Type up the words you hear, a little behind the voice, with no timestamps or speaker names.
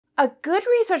A good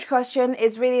research question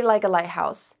is really like a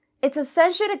lighthouse. It's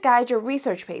essential to guide your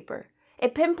research paper.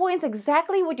 It pinpoints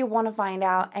exactly what you want to find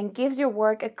out and gives your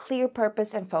work a clear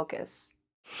purpose and focus.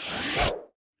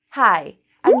 Hi,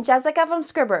 I'm Jessica from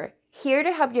Scribbr, here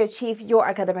to help you achieve your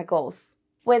academic goals.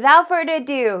 Without further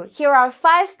ado, here are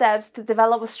 5 steps to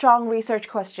develop a strong research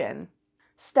question.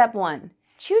 Step 1.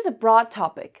 Choose a broad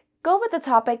topic. Go with the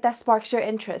topic that sparks your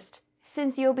interest,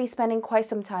 since you'll be spending quite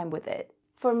some time with it.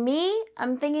 For me,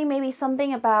 I'm thinking maybe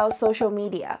something about social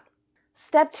media.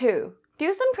 Step 2.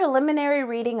 Do some preliminary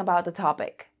reading about the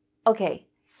topic. Okay,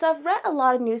 so I've read a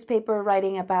lot of newspaper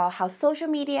writing about how social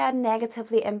media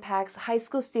negatively impacts high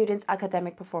school students'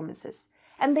 academic performances,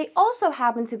 and they also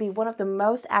happen to be one of the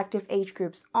most active age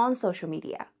groups on social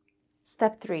media.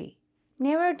 Step 3.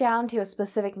 Narrow down to a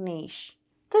specific niche.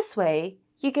 This way,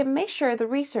 you can make sure the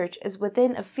research is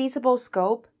within a feasible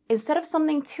scope instead of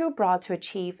something too broad to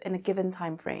achieve in a given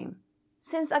time frame.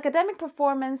 Since academic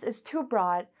performance is too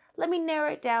broad, let me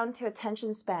narrow it down to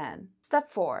attention span. Step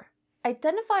 4.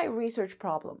 Identify a research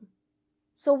problem.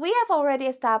 So we have already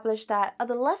established that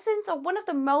adolescents are one of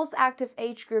the most active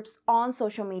age groups on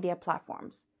social media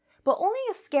platforms. But only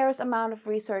a scarce amount of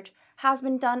research has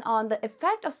been done on the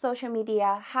effect of social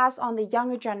media has on the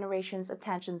younger generation's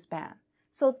attention span.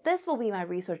 So this will be my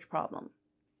research problem.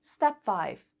 Step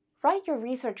 5. Write your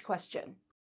research question.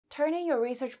 Turning your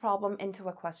research problem into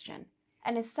a question.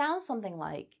 And it sounds something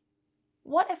like,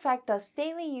 what effect does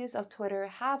daily use of Twitter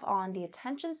have on the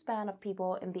attention span of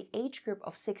people in the age group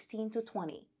of 16 to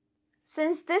 20?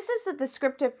 Since this is a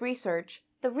descriptive research,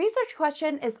 the research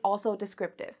question is also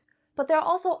descriptive. But there are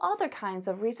also other kinds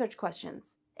of research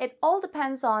questions. It all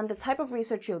depends on the type of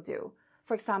research you'll do.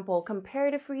 For example,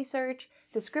 comparative research,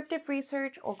 descriptive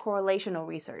research, or correlational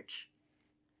research.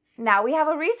 Now we have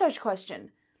a research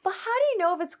question, but how do you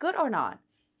know if it's good or not?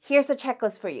 Here's a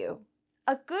checklist for you.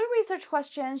 A good research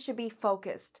question should be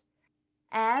focused.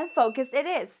 And focused it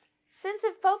is, since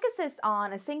it focuses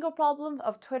on a single problem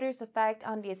of Twitter's effect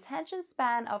on the attention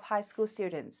span of high school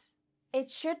students. It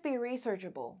should be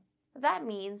researchable. That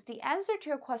means the answer to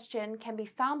your question can be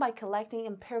found by collecting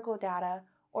empirical data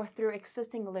or through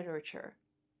existing literature.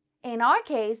 In our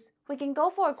case, we can go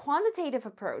for a quantitative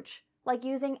approach, like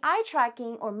using eye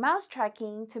tracking or mouse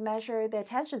tracking to measure the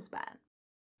attention span.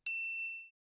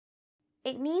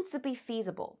 It needs to be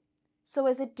feasible. So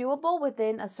is it doable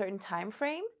within a certain time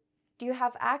frame? Do you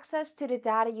have access to the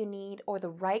data you need or the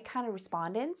right kind of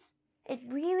respondents? It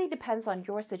really depends on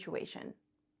your situation.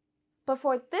 But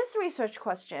for this research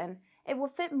question, it will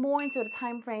fit more into the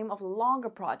time frame of a longer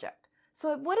project,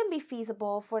 so it wouldn't be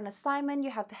feasible for an assignment you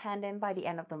have to hand in by the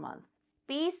end of the month.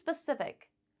 Be specific.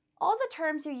 All the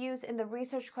terms you use in the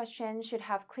research question should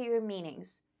have clear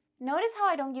meanings. Notice how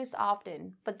I don't use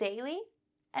often, but daily?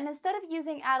 And instead of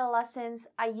using adolescents,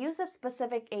 I use a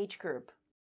specific age group.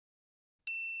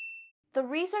 The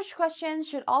research question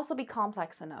should also be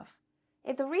complex enough.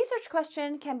 If the research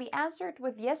question can be answered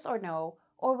with yes or no,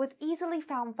 or with easily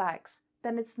found facts,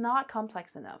 then it's not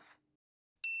complex enough.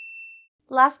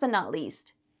 Last but not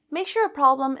least, make sure a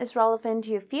problem is relevant to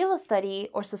your field of study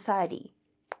or society.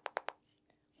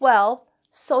 Well,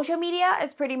 social media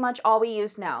is pretty much all we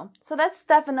use now, so that's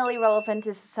definitely relevant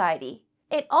to society.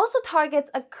 It also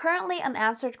targets a currently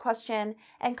unanswered question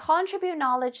and contribute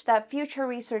knowledge that future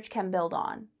research can build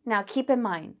on. Now keep in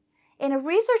mind, in a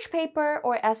research paper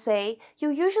or essay, you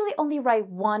usually only write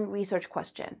one research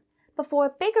question. But for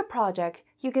a bigger project,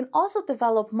 you can also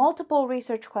develop multiple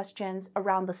research questions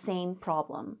around the same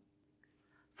problem.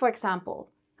 For example,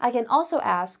 I can also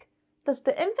ask, does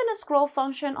the infinite scroll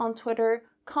function on Twitter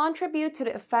contribute to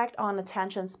the effect on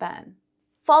attention span?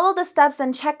 Follow the steps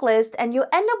and checklist and you'll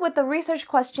end up with the research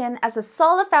question as a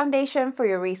solid foundation for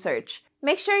your research.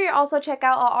 Make sure you also check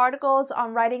out our articles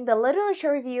on writing the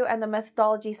literature review and the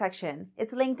methodology section.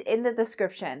 It's linked in the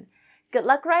description. Good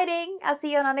luck writing! I'll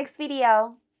see you on our next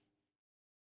video.